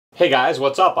Hey guys,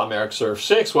 what's up? I'm Eric Surf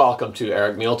 6. Welcome to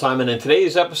Eric Mealtime, and in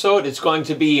today's episode it's going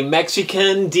to be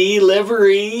Mexican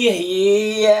delivery.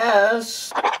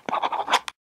 Yes!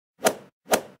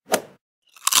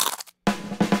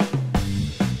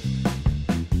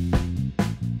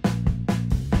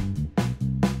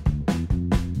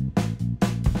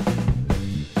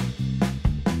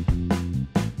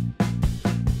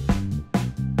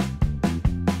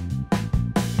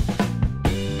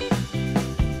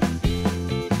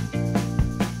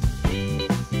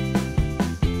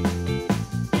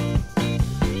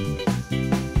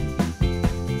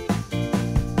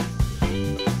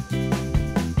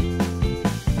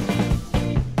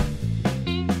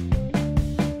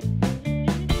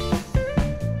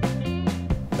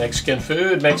 Mexican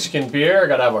food, Mexican beer.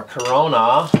 Gotta have a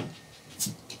Corona.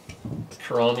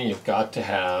 Corona, you've got to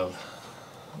have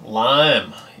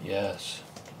lime. Yes.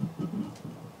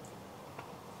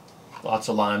 Lots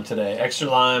of lime today. Extra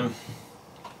lime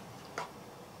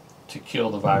to kill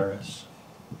the virus.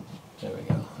 There we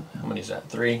go. How many is that?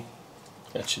 3?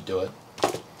 That should do it.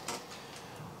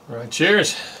 All right,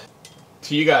 cheers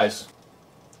to you guys.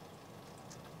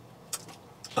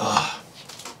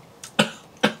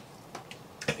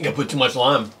 I put too much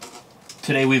lime.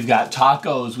 Today we've got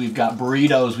tacos, we've got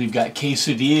burritos, we've got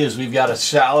quesadillas, we've got a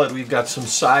salad, we've got some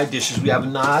side dishes, we have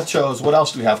nachos. What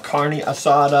else do we have? Carne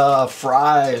Asada,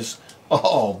 fries,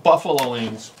 oh, buffalo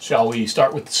wings. Shall we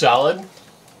start with the salad?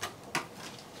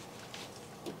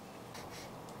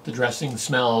 The dressing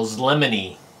smells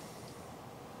lemony.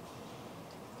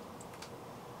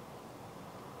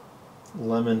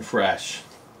 Lemon fresh.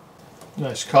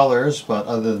 Nice colors, but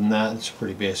other than that, it's a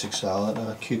pretty basic salad.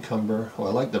 Cucumber. Oh,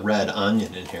 I like the red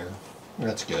onion in here.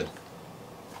 That's good.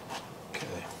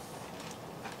 Okay.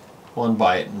 One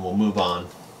bite and we'll move on.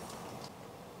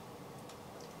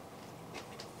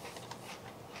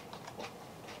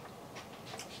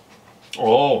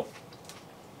 Oh!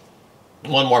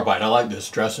 One more bite. I like this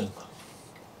dressing.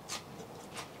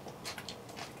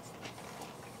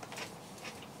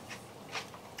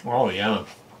 Oh, yeah.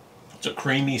 It's a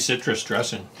creamy citrus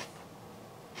dressing.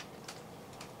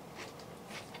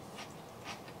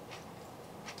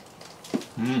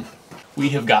 We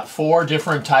have got 4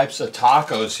 different types of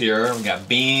tacos here. We've got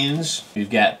beans,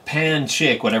 we've got pan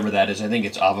chick, whatever that is. I think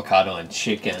it's avocado and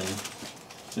chicken.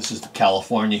 This is the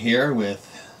California here with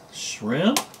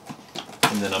shrimp.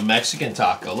 And then a Mexican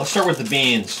taco. Let's start with the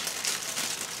beans.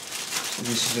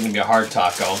 This is going to be a hard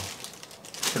taco.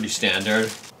 Pretty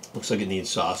standard. Looks like it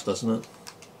needs sauce, doesn't it?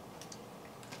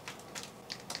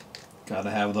 Gotta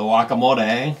have the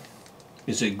guacamole.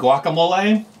 Is it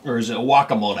guacamole or is it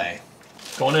guacamole?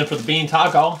 Going in for the bean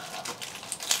taco.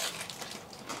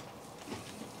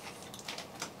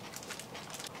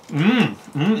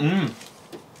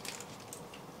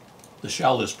 The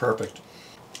shell is perfect.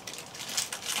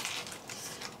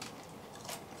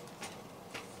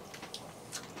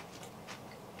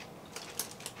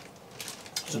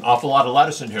 There's an awful lot of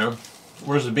lettuce in here.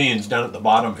 Where's the beans? Down at the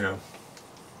bottom here.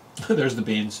 There's the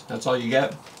beans. That's all you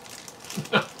get.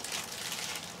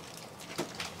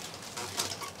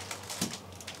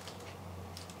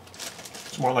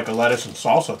 It's more like a lettuce and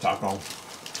salsa taco.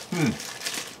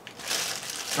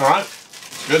 Alright.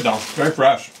 It's good though. Very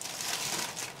fresh.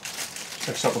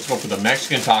 Next up, let's go for the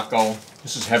Mexican taco.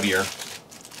 This is heavier.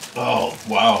 Oh,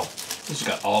 wow. This has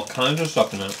got all kinds of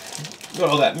stuff in it. Look at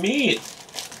all that meat.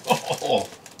 Oh,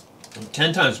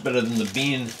 10 times better than the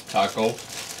bean taco.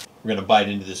 We're going to bite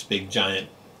into this big giant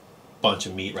bunch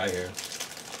of meat right here.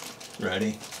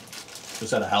 Ready?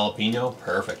 Is that a jalapeno?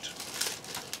 Perfect.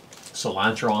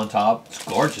 Cilantro on top. It's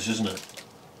gorgeous, isn't it?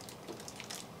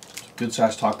 It's a good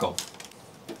sized taco.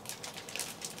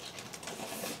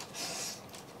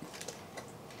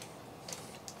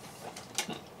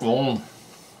 Oh.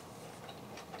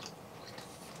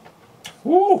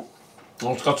 Woo!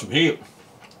 Oh, it's got some heat.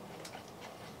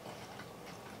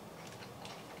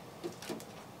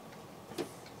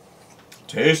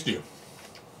 Tasty.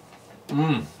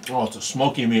 Oh, it's a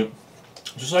smoky meat.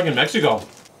 Just like in Mexico.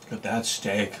 Look at that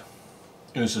steak.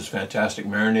 This is fantastic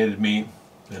marinated meat.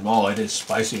 And oh, it is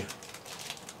spicy.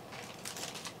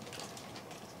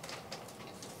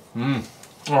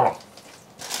 Oh,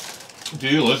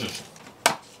 delicious.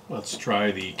 Let's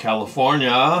try the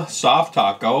California soft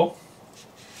taco.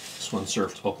 This one's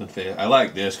served open face. I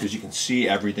like this because you can see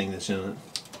everything that's in it.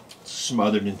 It's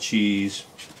smothered in cheese.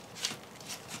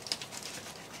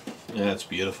 Yeah, it's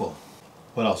beautiful.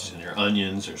 What else is in here?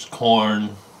 Onions, there's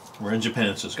corn. We're in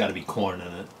Japan, so there's got to be corn in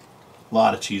it. A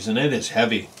lot of cheese, and it is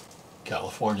heavy.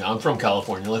 California. I'm from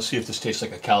California. Let's see if this tastes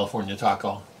like a California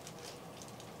taco.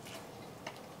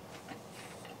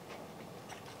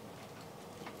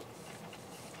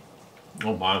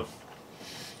 Oh my.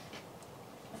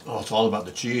 Oh, it's all about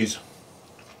the cheese.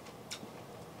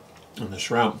 And the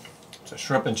shrimp. It's a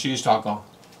shrimp and cheese taco.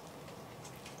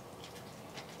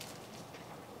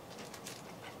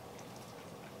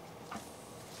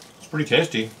 It's pretty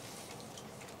tasty.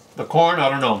 The corn, I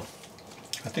don't know.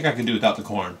 I think I could do without the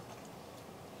corn.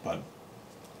 But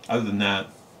other than that,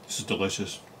 this is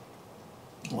delicious.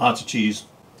 Lots of cheese.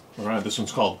 Alright, this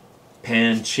one's called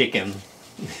pan chicken.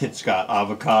 It's got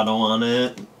avocado on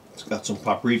it. It's got some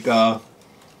paprika.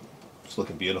 It's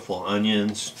looking beautiful.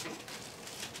 Onions.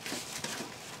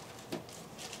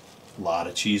 A lot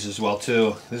of cheese as well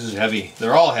too. This is heavy.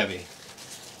 They're all heavy.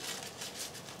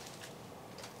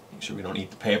 Make sure we don't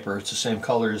eat the paper. It's the same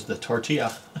color as the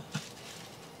tortilla.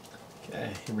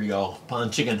 Okay, here we go. Pan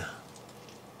chicken.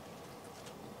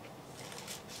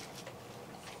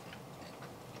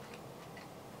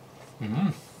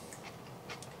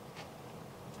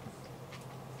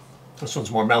 This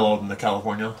one's more mellow than the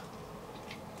California.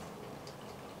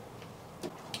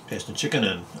 Taste the chicken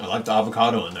in. I like the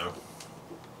avocado in there.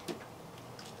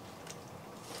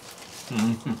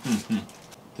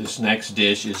 This next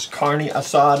dish is carne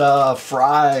asada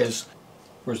fries.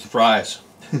 Where's the fries?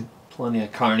 Plenty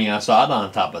of carne asada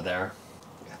on top of there.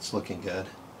 That's looking good.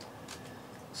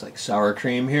 It's like sour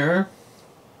cream here.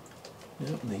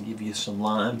 Yep, and they give you some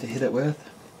lime to hit it with.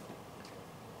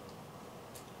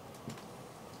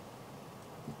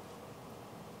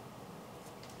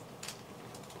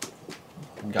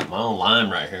 I've got my own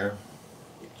lime right here.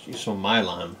 Let's use some of my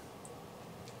lime.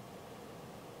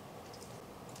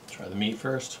 Try the meat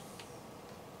first.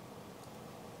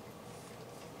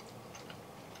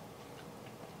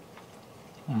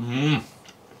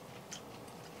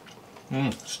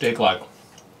 Steak-like.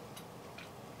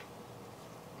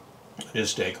 It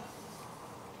is steak.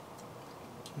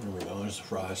 There we go, there's the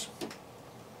fries.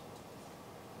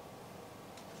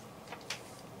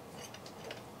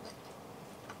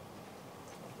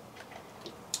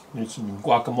 Need some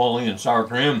guacamole and sour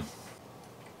cream.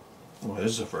 Oh,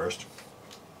 this is the first.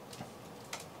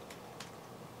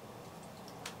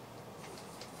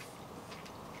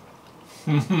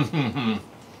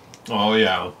 Oh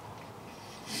yeah.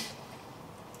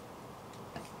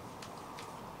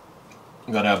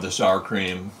 Gotta have the sour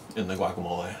cream in the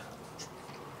guacamole.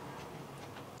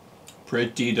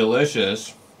 Pretty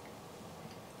delicious.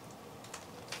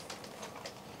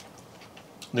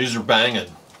 These are banging.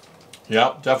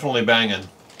 Yep, definitely banging.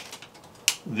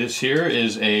 This here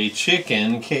is a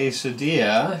chicken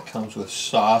quesadilla. It comes with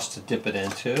sauce to dip it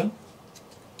into.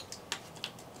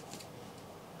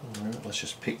 Alright, let's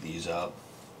just pick these up.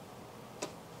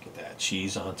 Get that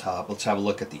cheese on top. Let's have a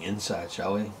look at the inside,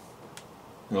 shall we?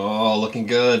 Oh, looking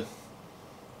good.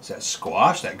 Is that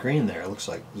squash? That green there looks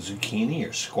like zucchini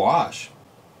or squash.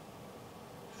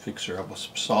 Fix her up with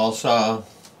some salsa.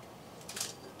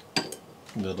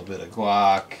 A little bit of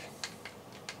guac.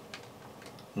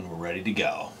 And we're ready to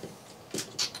go.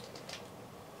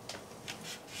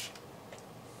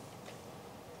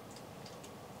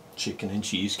 Chicken and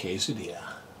cheese quesadilla.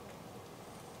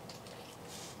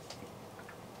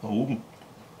 Oh.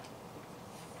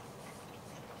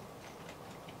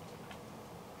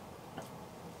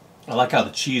 I like how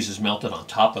the cheese is melted on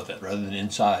top of it rather than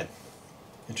inside.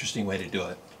 Interesting way to do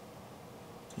it.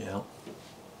 Yeah.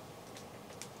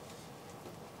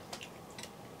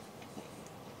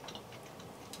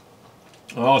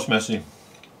 Oh, it's messy.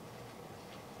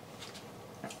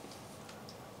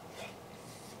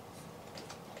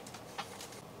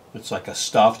 It's like a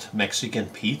stuffed Mexican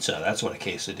pizza. That's what a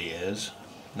quesadilla is.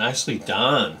 Nicely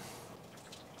done.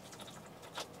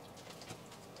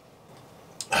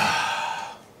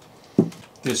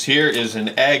 This here is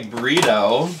an egg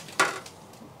burrito.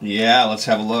 Yeah, let's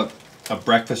have a look. A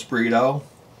breakfast burrito.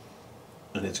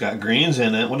 And it's got greens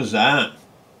in it. What is that?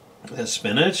 Is that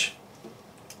spinach?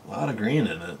 A lot of green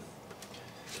in it.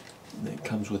 And it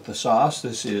comes with the sauce.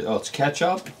 This is, oh, it's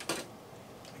ketchup?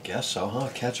 I guess so, huh?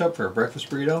 Ketchup for a breakfast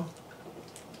burrito?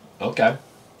 Okay.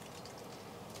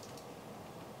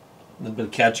 A little bit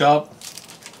of ketchup.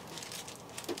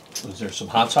 Is there some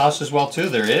hot sauce as well too?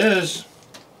 There is.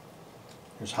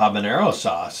 There's habanero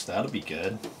sauce. That'll be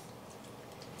good.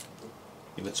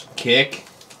 Give it some kick.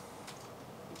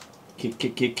 Kick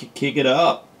it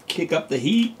up. Kick up the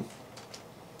heat.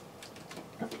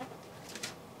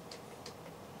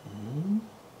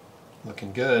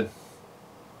 Looking good.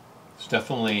 There's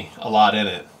definitely a lot in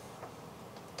it.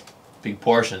 Big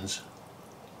portions.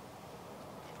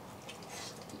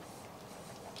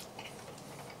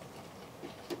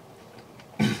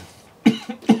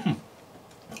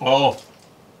 Oh,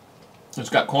 it's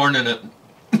got corn in it.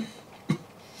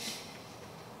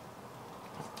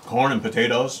 corn and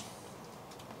potatoes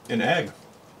and egg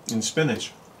and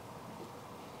spinach.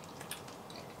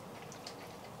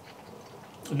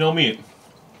 No meat.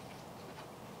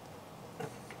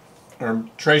 Or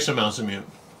trace amounts of meat.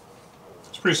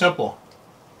 It's pretty simple.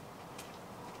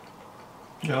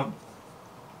 You know,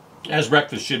 as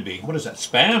breakfast should be. What is that?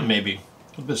 Spam, maybe? A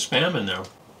little bit of spam in there.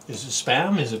 Is it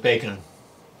spam? Is it bacon?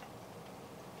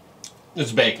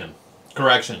 It's bacon.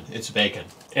 Correction, it's bacon.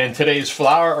 And today's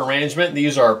flower arrangement,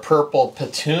 these are purple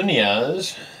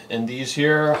petunias. And these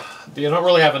here, they don't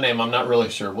really have a name, I'm not really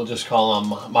sure. We'll just call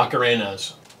them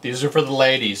Macarenas. These are for the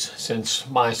ladies. Since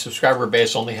my subscriber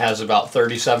base only has about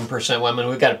 37% women,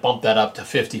 we've got to bump that up to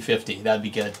 50-50. That'd be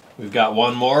good. We've got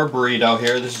one more burrito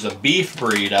here. This is a beef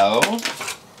burrito.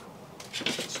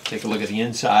 Let's take a look at the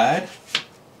inside.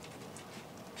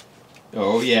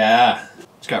 Oh yeah.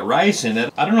 It's got rice in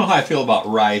it. I don't know how I feel about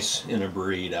rice in a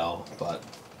burrito, but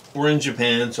we're in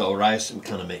Japan, so rice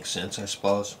kind of makes sense, I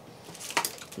suppose.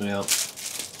 Yeah.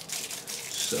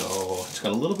 So it's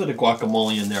got a little bit of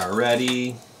guacamole in there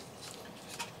already.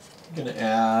 I'm gonna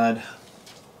add,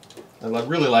 I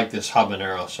really like this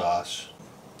habanero sauce.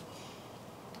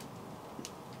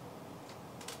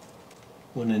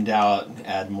 When in doubt,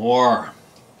 add more.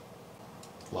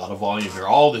 A lot of volume here.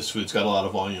 All this food's got a lot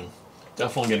of volume.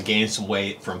 Definitely gonna gain some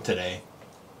weight from today.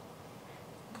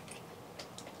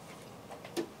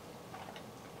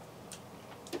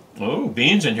 Oh,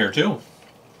 beans in here too.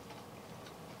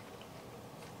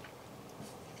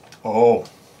 Oh.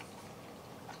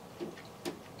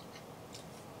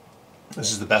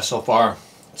 This is the best so far.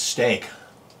 Steak.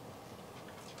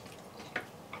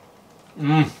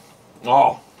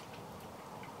 Oh.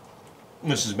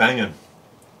 This is banging.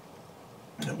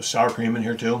 That was sour cream in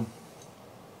here too.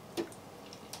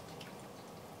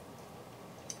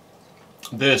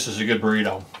 This is a good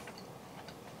burrito.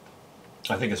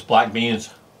 I think it's black beans.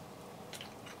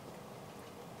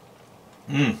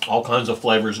 All kinds of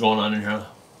flavors going on in here.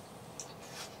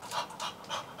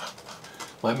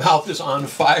 My mouth is on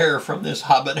fire from this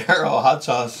habanero hot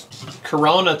sauce.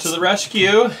 Corona to the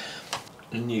rescue.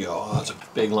 And you go, oh, that's a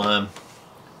big lime.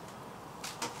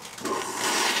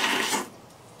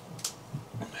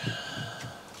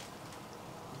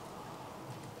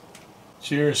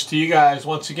 Cheers to you guys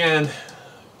once again.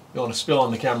 You want to spill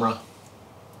on the camera.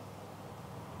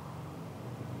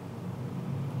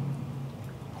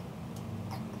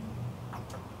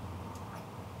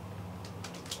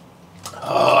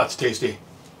 Oh, it's tasty.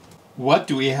 What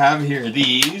do we have here?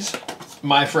 These,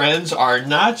 my friends, are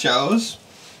nachos.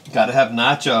 Gotta have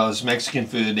nachos, Mexican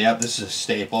food. Yep, this is a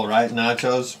staple, right?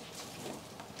 Nachos.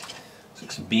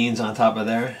 Like some beans on top of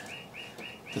there.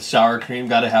 The sour cream,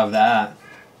 gotta have that.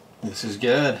 This is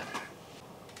good.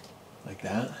 Like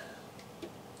that.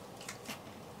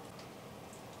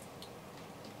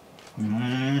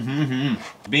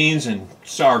 Beans and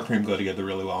sour cream go together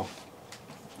really well.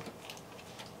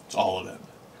 It's all of it.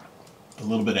 A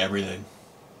little bit of everything.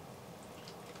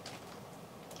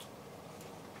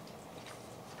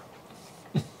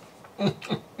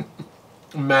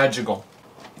 Magical.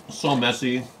 So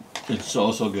messy. It's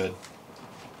so good.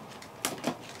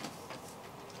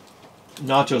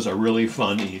 Nachos are really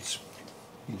fun eats.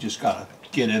 You just gotta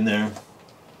get in there,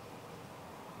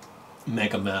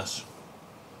 make a mess,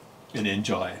 and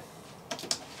enjoy.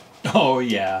 Oh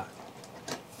yeah.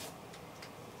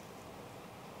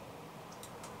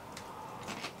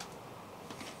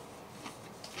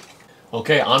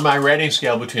 Okay, on my rating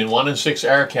scale between 1 and 6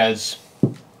 Eric heads,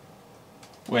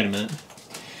 wait a minute.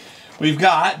 We've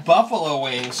got buffalo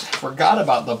wings. Forgot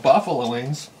about the buffalo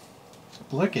wings.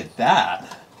 Look at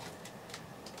that.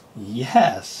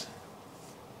 Yes.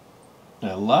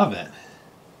 I love it.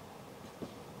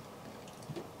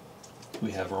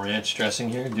 We have ranch dressing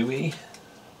here, do we?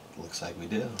 Looks like we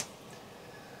do.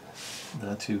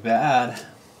 Not too bad.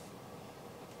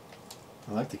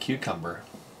 I like the cucumber.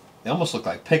 They almost look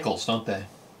like pickles, don't they?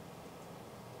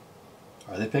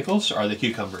 Are they pickles or are they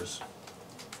cucumbers?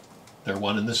 They're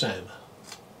one and the same.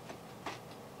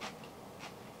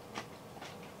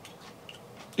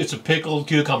 It's a pickled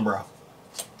cucumber.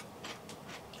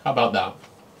 How about that?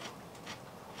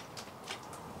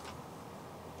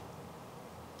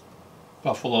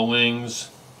 Buffalo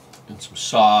wings and some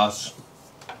sauce.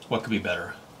 What could be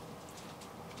better?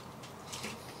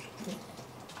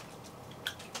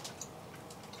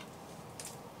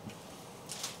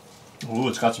 Ooh,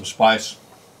 it's got some spice.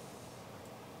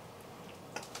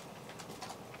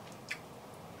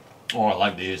 Oh, I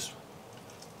like these.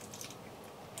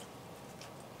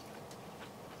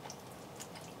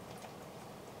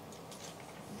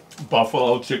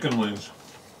 Buffalo chicken wings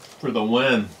for the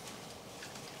win.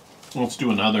 Let's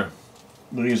do another.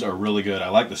 These are really good. I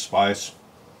like the spice.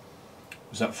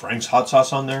 Is that Frank's hot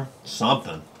sauce on there?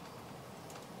 Something.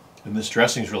 And this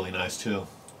dressing's really nice too.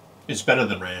 It's better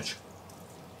than ranch.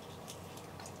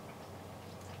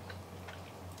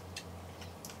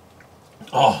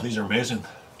 Oh, these are amazing.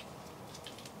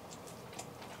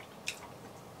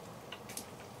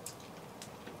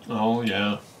 Oh,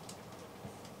 yeah.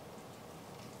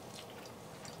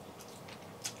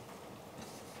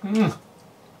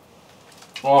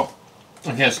 Oh,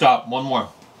 I can't stop. One more.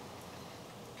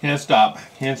 Can't stop.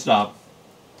 Can't stop.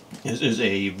 This is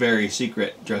a very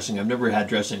secret dressing. I've never had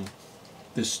dressing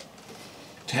this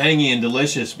tangy and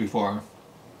delicious before.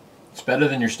 It's better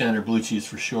than your standard blue cheese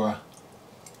for sure.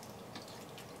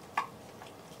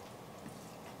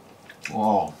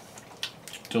 Oh,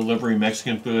 delivery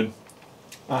Mexican food.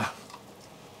 Ah.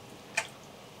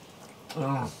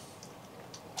 Oh.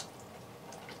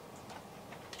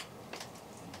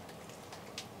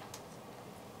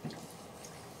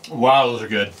 Wow, those are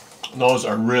good. Those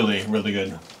are really, really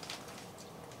good.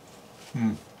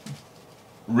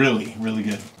 Really, really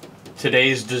good.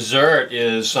 Today's dessert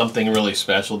is something really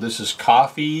special. This is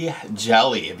coffee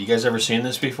jelly. Have you guys ever seen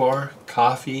this before?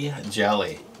 Coffee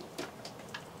jelly.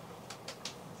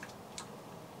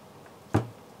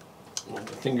 My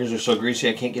fingers are so greasy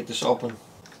I can't get this open.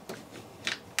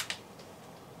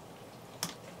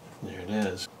 There it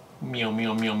is. Meow,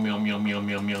 meow, meow, meow, meow, meow,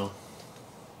 meow, meow.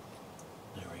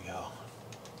 There we go.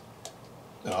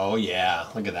 Oh yeah,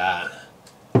 look at that.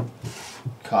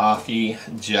 Coffee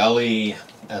jelly.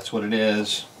 That's what it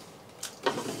is.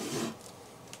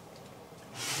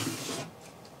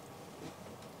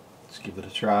 Let's give it a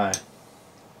try.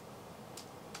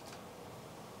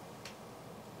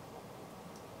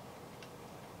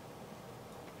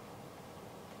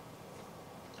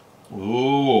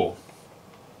 Ooh,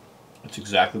 that's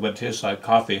exactly what it tastes like,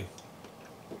 coffee.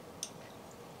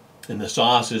 And the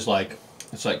sauce is like,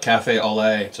 it's like cafe au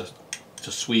lait. It's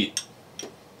a sweet,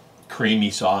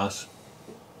 creamy sauce.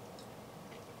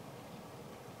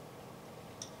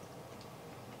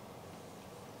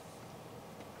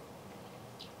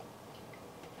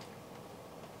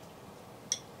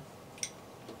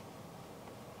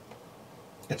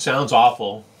 It sounds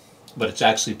awful, but it's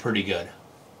actually pretty good.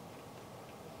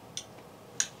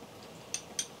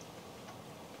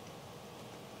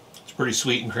 It's pretty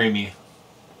sweet and creamy.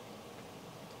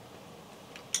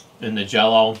 And the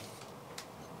Jello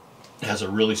has a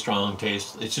really strong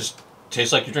taste. It just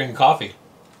tastes like you're drinking coffee.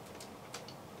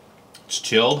 It's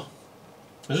chilled.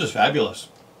 This is fabulous.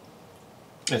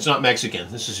 It's not Mexican.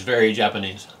 This is very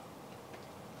Japanese.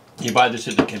 You buy this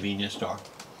at the convenience store.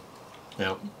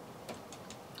 Yep.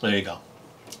 There you go.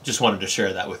 Just wanted to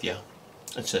share that with you.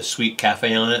 It says sweet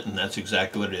cafe on it, and that's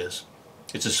exactly what it is.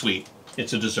 It's a sweet.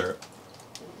 It's a dessert.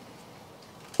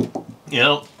 You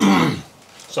know?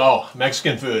 So,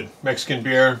 Mexican food, Mexican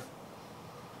beer.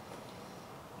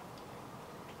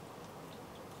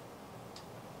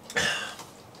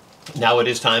 Now it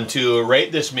is time to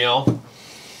rate this meal.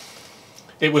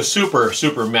 It was super,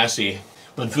 super messy.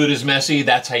 When food is messy,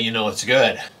 that's how you know it's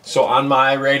good. So on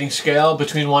my rating scale,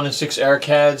 between 1 and 6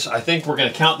 airheads, I think we're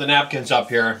gonna count the napkins up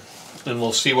here and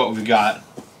we'll see what we've got.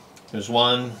 There's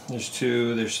 1, there's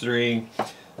 2, there's 3,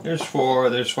 there's 4,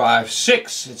 there's 5,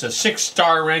 6. It's a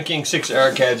 6-star ranking, 6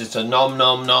 airheads. It's a nom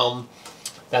nom nom.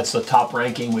 That's the top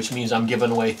ranking, which means I'm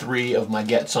giving away 3 of my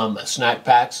Get Some snack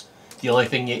packs. The only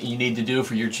thing you need to do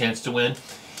for your chance to win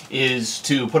is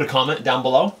to put a comment down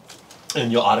below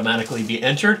and you'll automatically be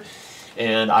entered.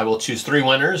 And I will choose 3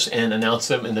 winners and announce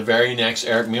them in the very next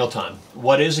Eric Mealtime.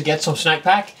 What is a Get Some snack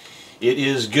pack? It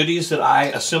is goodies that I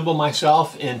assemble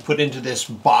myself and put into this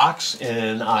box,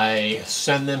 and I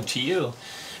send them to you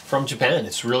from Japan.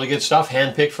 It's really good stuff,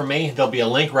 handpicked for me. There'll be a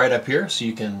link right up here so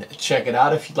you can check it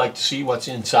out if you'd like to see what's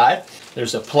inside.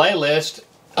 There's a playlist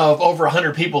of over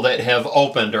 100 people that have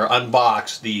opened or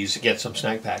unboxed these Get Some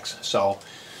snack packs. So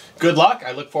good luck.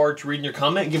 I look forward to reading your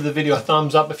comment. Give the video a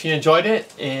thumbs up if you enjoyed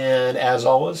it. And as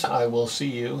always, I will see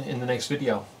you in the next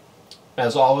video.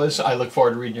 As always, I look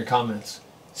forward to reading your comments.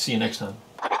 See you next time.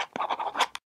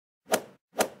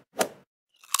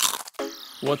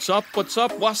 What's up,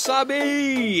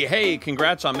 wasabi? Hey,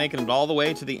 congrats on making it all the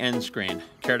way to the end screen.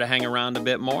 Care to hang around a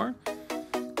bit more?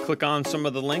 Click on some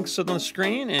of the links on the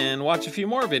screen and watch a few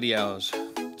more videos.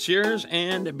 Cheers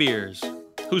and beers.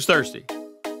 Who's thirsty?